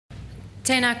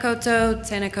Tēnā koutou,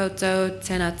 tēnā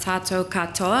tātou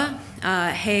katoa.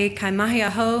 He kaimahi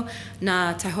aho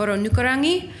nā Taihoro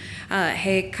Nukarangi.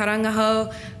 He karanga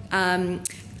ho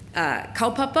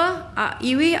kaupapa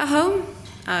iwi aho.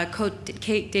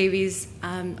 Kate Davies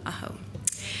aho.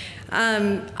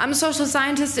 I'm a social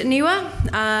scientist at NIWA,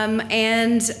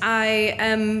 and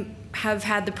I have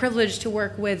had the privilege to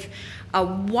work with a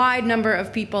wide number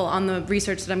of people on the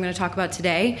research that I'm going to talk about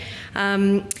today.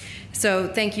 So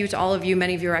thank you to all of you.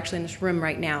 Many of you are actually in this room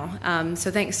right now. So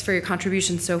thanks for your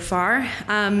contributions so far.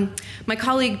 My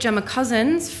colleague Gemma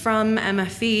Cousins from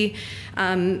MFE,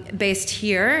 based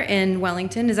here in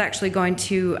Wellington, is actually going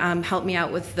to help me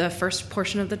out with the first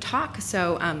portion of the talk.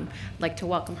 So I'd like to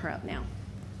welcome her up now.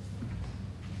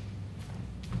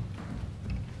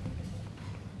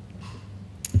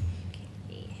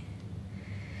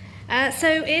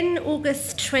 So in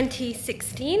August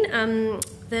 2016,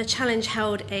 the Challenge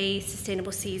held a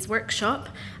Sustainable Seas workshop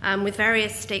with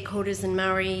various stakeholders and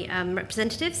Maori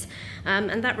representatives,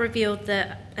 and that revealed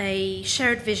that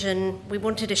we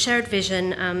wanted a shared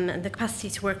vision, and the capacity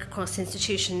to work across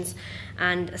institutions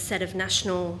and a set of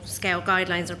national scale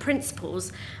guidelines or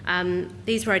principles.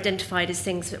 These were identified as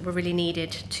things that were really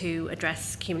needed to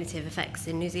address cumulative effects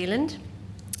in New Zealand.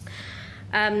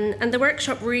 And the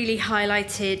workshop really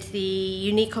highlighted the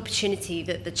unique opportunity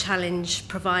that the Challenge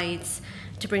provides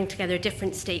to bring together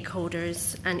different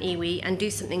stakeholders and iwi and do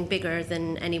something bigger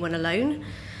than anyone alone.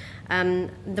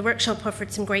 The workshop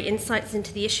offered some great insights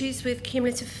into the issues with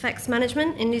cumulative effects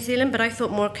management in New Zealand, but I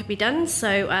thought more could be done.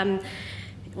 So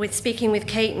with speaking with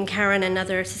Kate and Karen and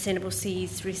other Sustainable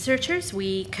Seas researchers,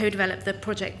 we co-developed the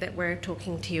project that we're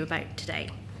talking to you about today.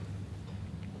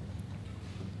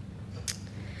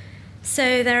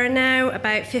 So there are now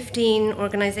about 15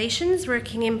 organisations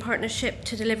working in partnership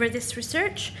to deliver this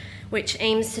research, which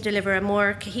aims to deliver a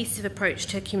more cohesive approach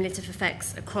to cumulative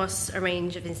effects across a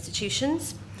range of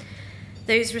institutions.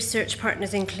 Those research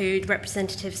partners include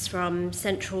representatives from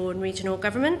central and regional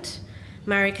government,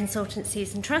 Maori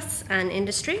consultancies and trusts, and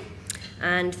industry.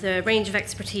 And the range of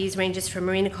expertise ranges from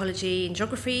marine ecology and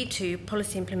geography to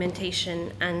policy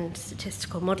implementation and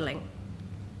statistical modelling.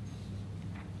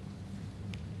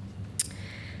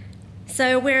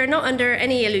 So we're not under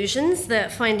any illusions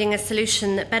that finding a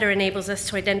solution that better enables us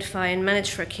to identify and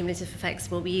manage for cumulative effects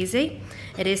will be easy.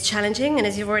 It is challenging, and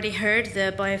as you've already heard,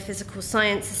 the biophysical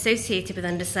science associated with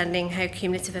understanding how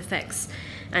cumulative effects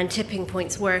and tipping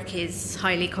points work is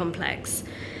highly complex.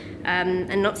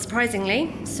 And not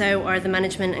surprisingly, so are the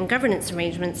management and governance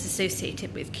arrangements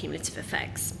associated with cumulative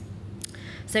effects.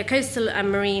 So coastal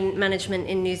and marine management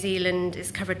in New Zealand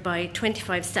is covered by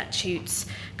 25 statutes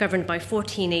governed by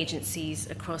 14 agencies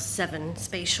across 7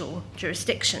 spatial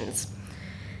jurisdictions.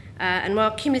 And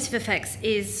while cumulative effects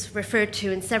is referred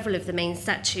to in several of the main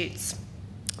statutes,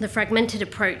 the fragmented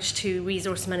approach to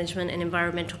resource management and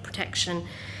environmental protection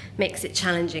makes it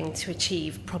challenging to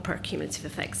achieve proper cumulative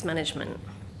effects management.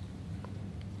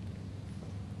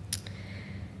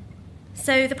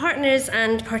 So the partners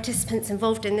and participants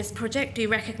involved in this project do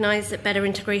recognise that better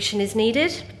integration is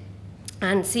needed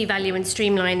and see value in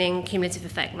streamlining cumulative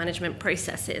effect management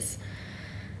processes.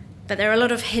 But there are a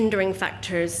lot of hindering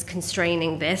factors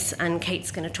constraining this, and Kate's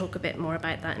going to talk a bit more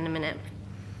about that in a minute.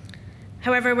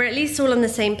 However, we're at least all on the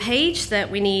same page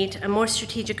that we need a more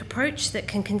strategic approach that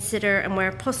can consider and,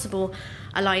 where possible,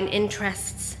 align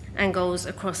interests and goals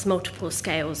across multiple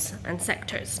scales and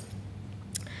sectors.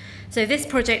 So this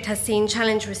project has seen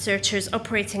Challenge researchers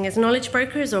operating as knowledge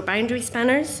brokers or boundary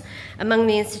spanners among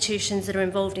the institutions that are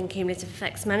involved in cumulative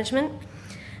effects management.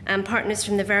 And partners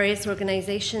from the various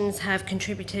organisations have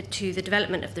contributed to the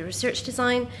development of the research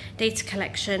design, data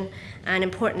collection, and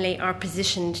importantly, are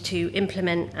positioned to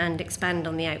implement and expand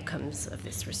on the outcomes of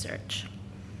this research.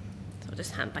 So I'll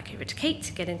just hand back over to Kate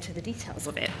to get into the details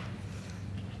of it.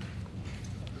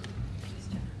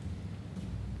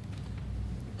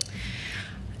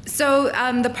 So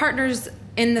the partners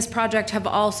in this project have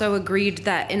also agreed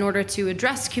that in order to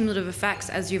address cumulative effects,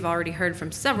 as you've already heard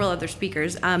from several other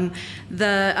speakers, an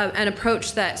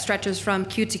approach that stretches from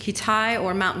Q to Kitai,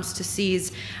 or mountains to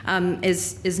seas,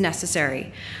 is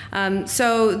necessary.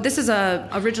 So this is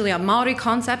originally a Maori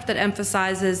concept that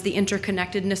emphasizes the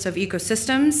interconnectedness of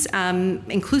ecosystems,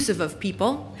 inclusive of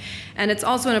people. And it's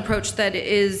also an approach that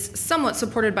is somewhat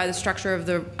supported by the structure of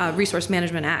the Resource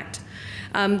Management Act.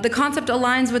 The concept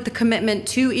aligns with the commitment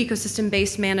to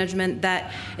ecosystem-based management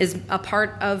that is a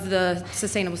part of the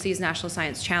Sustainable Seas National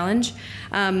Science Challenge.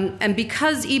 And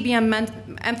because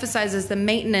EBM emphasizes the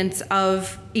maintenance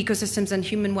of ecosystems and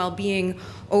human well-being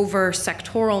over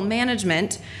sectoral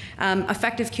management,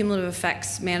 effective cumulative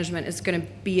effects management is going to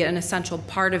be an essential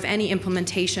part of any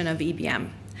implementation of EBM.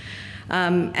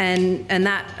 And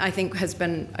that, I think, has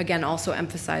been, again, also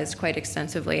emphasized quite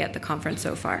extensively at the conference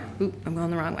so far. Oop, I'm going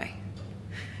the wrong way.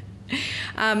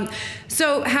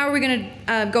 So how are we going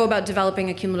to go about developing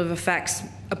a cumulative effects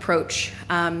approach?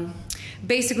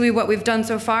 Basically, what we've done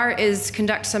so far is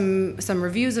conduct some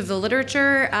reviews of the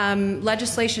literature,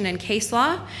 legislation, and case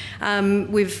law.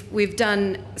 We've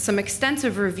done some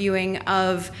extensive reviewing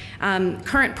of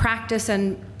current practice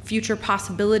and future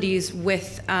possibilities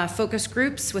with focus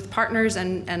groups, with partners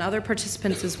and other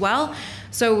participants as well.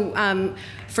 So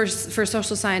for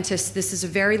social scientists, this is a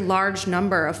very large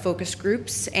number of focus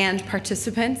groups and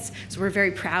participants. So we're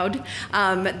very proud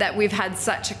that we've had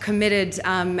such a committed,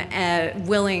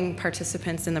 willing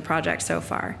participants in the project so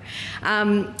far.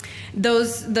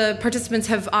 The participants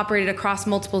have operated across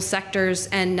multiple sectors,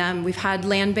 and we've had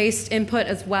land-based input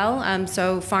as well.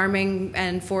 So farming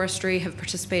and forestry have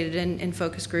participated in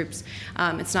focus groups.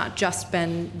 It's not just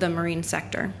been the marine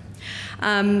sector.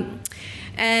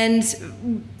 And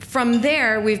from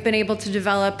there, we've been able to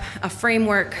develop a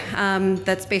framework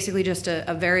that's basically just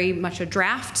a very much a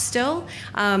draft still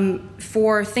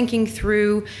for thinking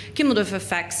through cumulative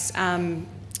effects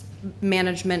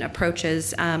management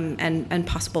approaches and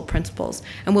possible principles.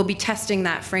 And we'll be testing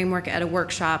that framework at a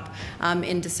workshop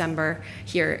in December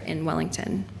here in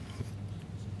Wellington.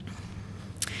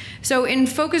 So in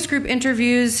focus group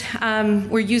interviews,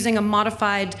 we're using a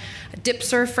modified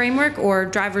DIPSR framework, or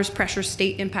Driver's Pressure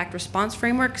State Impact Response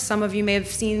Framework. Some of you may have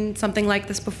seen something like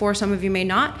this before, some of you may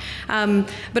not.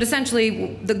 But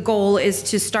essentially, the goal is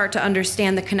to start to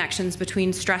understand the connections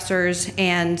between stressors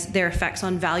and their effects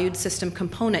on valued system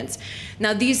components.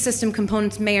 Now, these system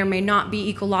components may or may not be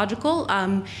ecological,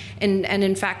 and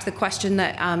in fact, the question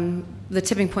that the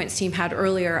tipping points team had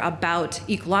earlier about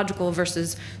ecological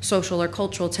versus social or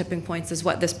cultural tipping points is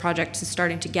what this project is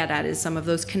starting to get at, is some of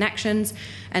those connections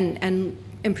and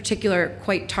in particular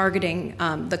quite targeting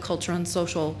the cultural and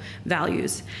social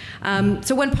values.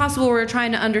 So when possible, we're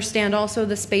trying to understand also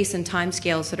the space and time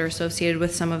scales that are associated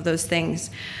with some of those things.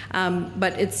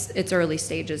 But it's early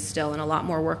stages still, and a lot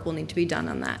more work will need to be done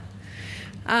on that.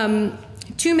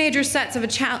 Two major sets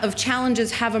of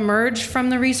challenges have emerged from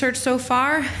the research so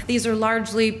far. These are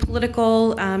largely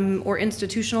political or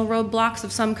institutional roadblocks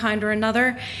of some kind or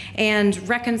another, and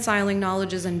reconciling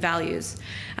knowledges and values.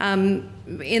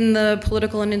 In the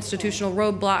political and institutional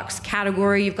roadblocks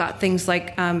category, you've got things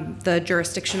like the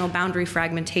jurisdictional boundary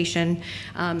fragmentation,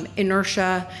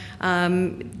 inertia,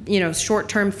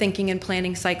 short-term thinking and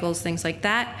planning cycles, things like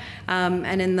that.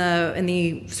 And in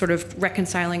the sort of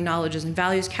reconciling knowledges and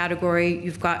values category,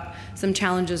 you've got some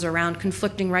challenges around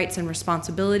conflicting rights and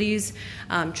responsibilities,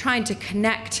 trying to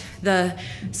connect the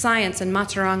science and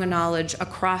Maturanga knowledge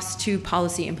across to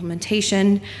policy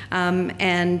implementation,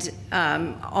 and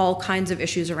all kinds of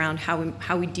issues around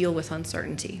how we deal with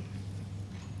uncertainty.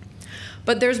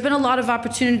 But there's been a lot of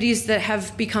opportunities that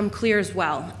have become clear as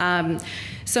well.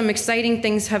 Some exciting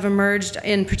things have emerged,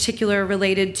 in particular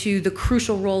related to the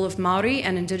crucial role of Maori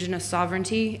and Indigenous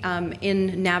sovereignty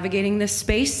in navigating this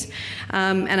space.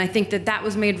 And I think that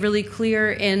was made really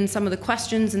clear in some of the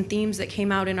questions and themes that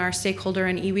came out in our stakeholder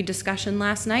and iwi discussion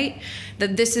last night,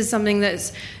 that this is something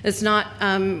that's it's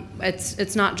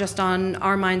not just on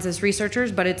our minds as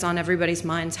researchers, but it's on everybody's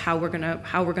minds how we're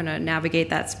gonna navigate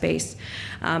that space.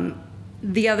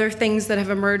 The other things that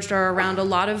have emerged are around a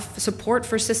lot of support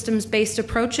for systems-based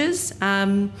approaches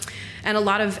and a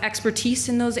lot of expertise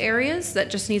in those areas that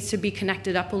just needs to be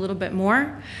connected up a little bit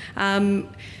more.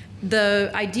 The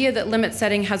idea that limit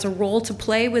setting has a role to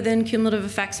play within cumulative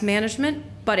effects management,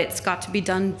 but it's got to be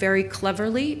done very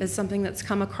cleverly, is something that's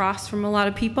come across from a lot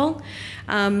of people.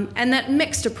 And that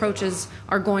mixed approaches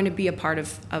are going to be a part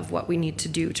of what we need to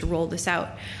do to roll this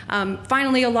out.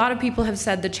 Finally, a lot of people have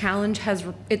said the challenge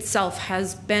itself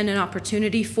has been an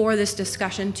opportunity for this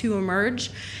discussion to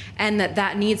emerge, and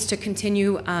that needs to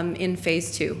continue in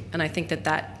phase 2. And I think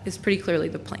that is pretty clearly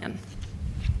the plan.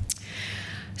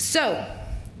 So,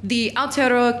 the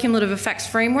Aotearoa Cumulative Effects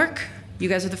Framework You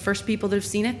guys are the first people that have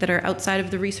seen it that are outside of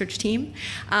the research team.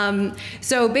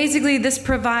 So basically, this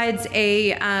provides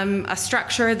a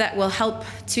structure that will help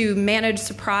to manage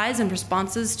surprise and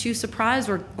responses to surprise,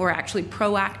 or actually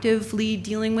proactively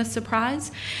dealing with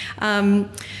surprise.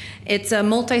 It's a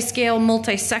multi-scale,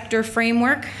 multi-sector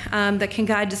framework that can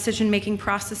guide decision-making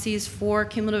processes for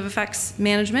cumulative effects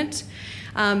management.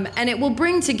 And it will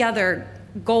bring together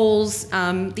goals,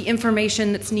 the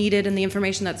information that's needed and the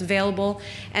information that's available,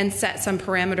 and set some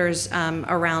parameters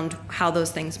around how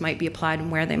those things might be applied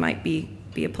and where they might be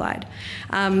applied.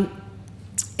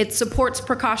 It supports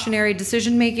precautionary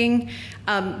decision-making,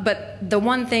 but the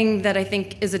one thing that I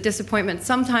think is a disappointment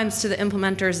sometimes to the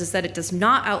implementers is that it does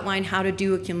not outline how to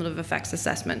do a cumulative effects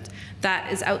assessment.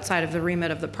 That is outside of the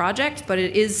remit of the project, but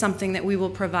it is something that we will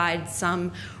provide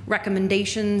some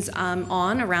recommendations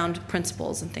on around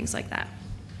principles and things like that.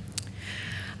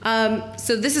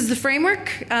 So this is the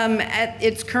framework in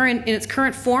its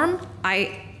current form.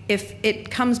 If it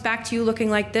comes back to you looking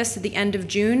like this at the end of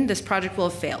June, this project will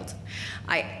have failed.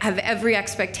 I have every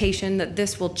expectation that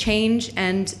this will change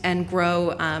and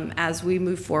grow as we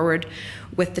move forward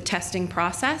with the testing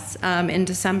process in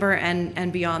December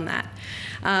and beyond that.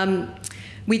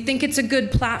 We think it's a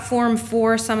good platform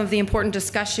for some of the important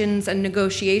discussions and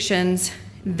negotiations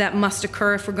that must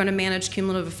occur if we're going to manage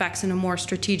cumulative effects in a more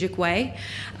strategic way.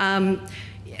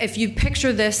 If you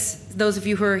picture this, those of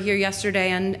you who were here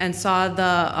yesterday and saw the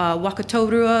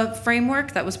Wakatorua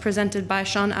framework that was presented by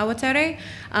Sean Awatere,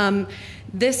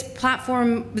 this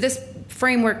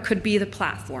framework could be the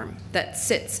platform that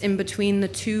sits in between the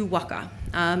two waka.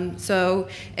 So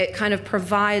it kind of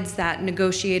provides that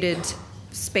negotiated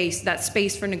space, that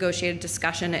space for negotiated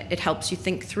discussion. It helps you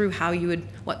think through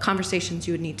what conversations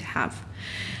you would need to have.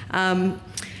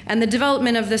 And the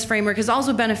development of this framework has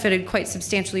also benefited quite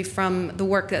substantially from the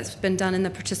work that's been done in the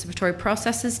participatory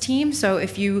processes team. So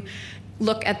if you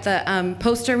look at the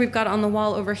poster we've got on the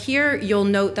wall over here, you'll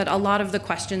note that a lot of the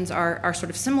questions are sort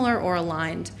of similar or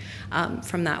aligned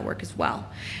from that work as well.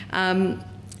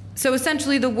 So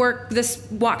essentially this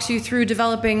walks you through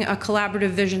developing a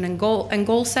collaborative vision and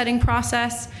goal setting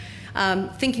process,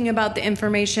 thinking about the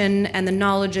information and the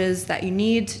knowledges that you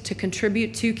need to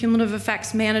contribute to cumulative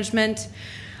effects management,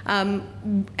 and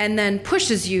then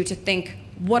pushes you to think,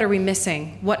 what are we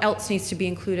missing? What else needs to be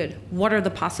included? What are the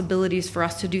possibilities for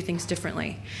us to do things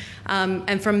differently?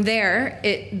 And from there,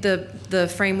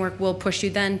 the framework will push you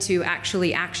then to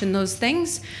actually action those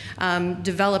things,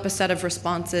 develop a set of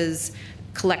responses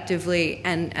collectively,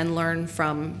 and learn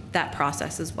from that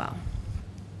process as well.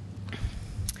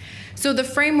 So the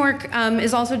framework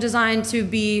is also designed to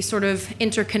be sort of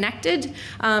interconnected.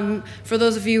 For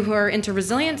those of you who are into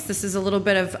resilience, this is a little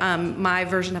bit of my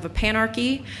version of a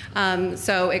panarchy.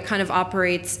 So it kind of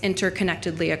operates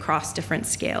interconnectedly across different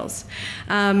scales.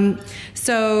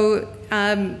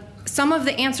 Some of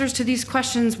the answers to these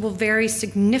questions will vary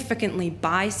significantly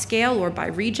by scale or by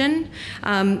region,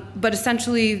 but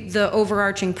essentially the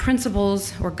overarching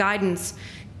principles or guidance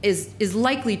is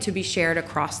likely to be shared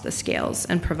across the scales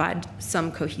and provide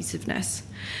some cohesiveness.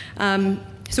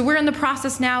 So we're in the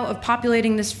process now of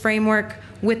populating this framework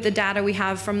with the data we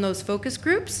have from those focus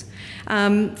groups,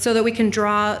 so that we can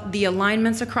draw the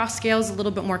alignments across scales a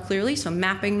little bit more clearly, so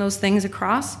mapping those things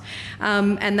across.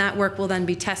 And that work will then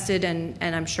be tested and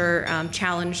I'm sure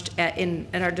challenged at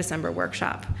our December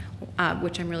workshop,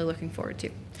 which I'm really looking forward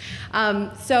to.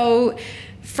 So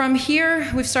from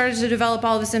here, we've started to develop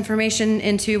all this information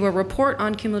into a report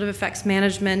on cumulative effects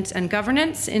management and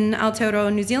governance in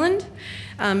Aotearoa, New Zealand.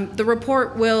 The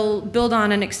report will build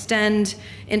on and extend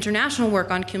international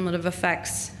work on cumulative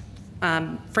effects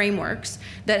frameworks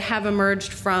that have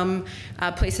emerged from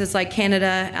places like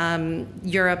Canada,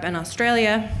 Europe, and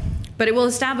Australia. But it will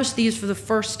establish these for the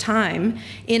first time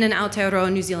in an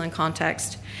Aotearoa, New Zealand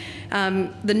context.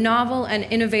 The novel and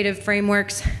innovative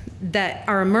frameworks that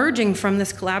are emerging from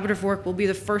this collaborative work will be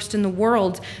the first in the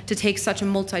world to take such a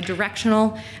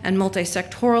multi-directional and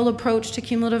multi-sectoral approach to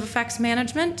cumulative effects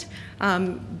management.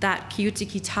 That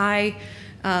Kiutikitai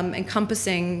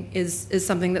encompassing is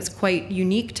something that's quite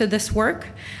unique to this work.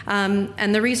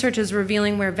 And the research is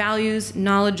revealing where values,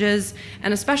 knowledges,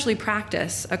 and especially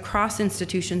practice across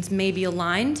institutions may be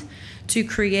aligned to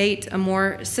create a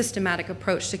more systematic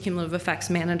approach to cumulative effects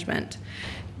management.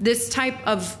 This type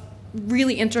of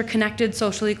really interconnected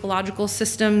social-ecological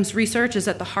systems research is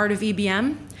at the heart of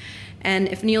EBM. And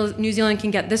if New Zealand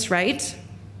can get this right,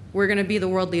 we're going to be the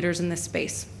world leaders in this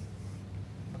space.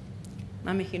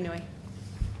 Mamihi nui.